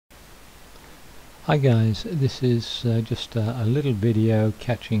Hi guys, this is just a little video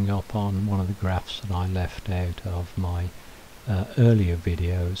catching up on one of the graphs that I left out of my earlier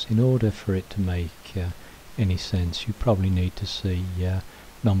videos. In order for it to make any sense, you probably need to see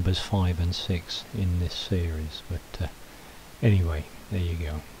numbers 5 and 6 in this series, but anyway, there you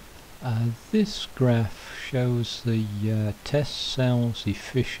go. This graph shows the test cell's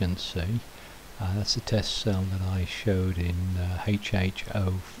efficiency. That's a test cell that I showed in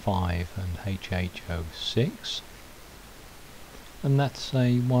HHO 5 and HHO 6, and that's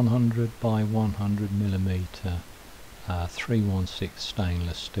a 100 by 100 millimeter 316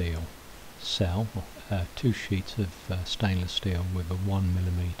 stainless steel cell, two sheets of stainless steel with a 1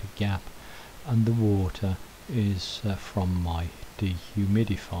 millimeter gap, and the water is from my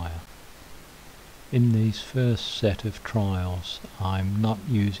dehumidifier. In these first set of trials I'm not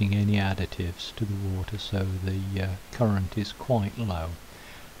using any additives to the water, so the current is quite low,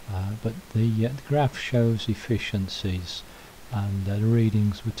 but the graph shows efficiencies, and the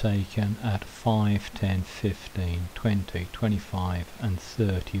readings were taken at 5, 10, 15, 20, 25 and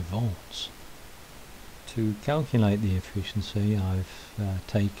 30 volts. To calculate the efficiency, I've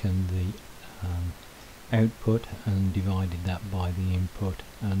taken the output and divided that by the input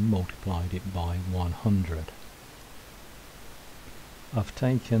and multiplied it by 100. I've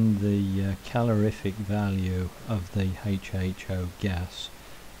taken the calorific value of the HHO gas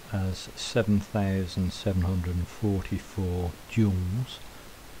as 7,744 joules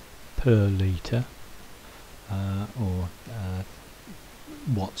per litre, or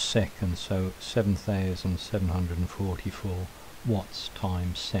watts second, so 7,744 watts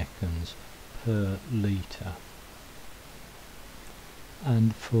times seconds per litre.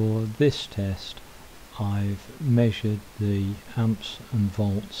 And for this test I've measured the amps and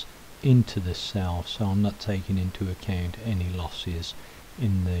volts into the cell, so I'm not taking into account any losses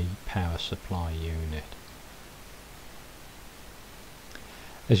in the power supply unit.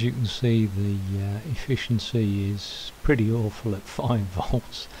 As you can see, the efficiency is pretty awful at 5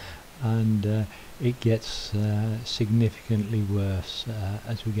 volts, and it gets significantly worse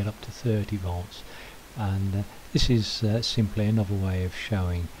as we get up to 30 volts, and this is simply another way of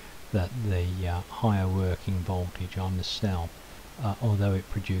showing that the higher working voltage on the cell, although it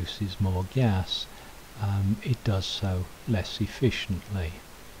produces more gas, it does so less efficiently.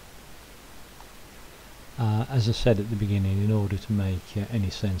 As I said at the beginning, in order to make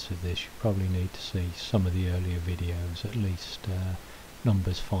any sense of this, you probably need to see some of the earlier videos, at least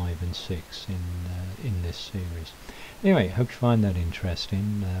numbers 5 and 6 in this series. Anyway, hope you find that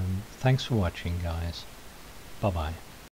interesting. Thanks for watching, guys. Bye bye.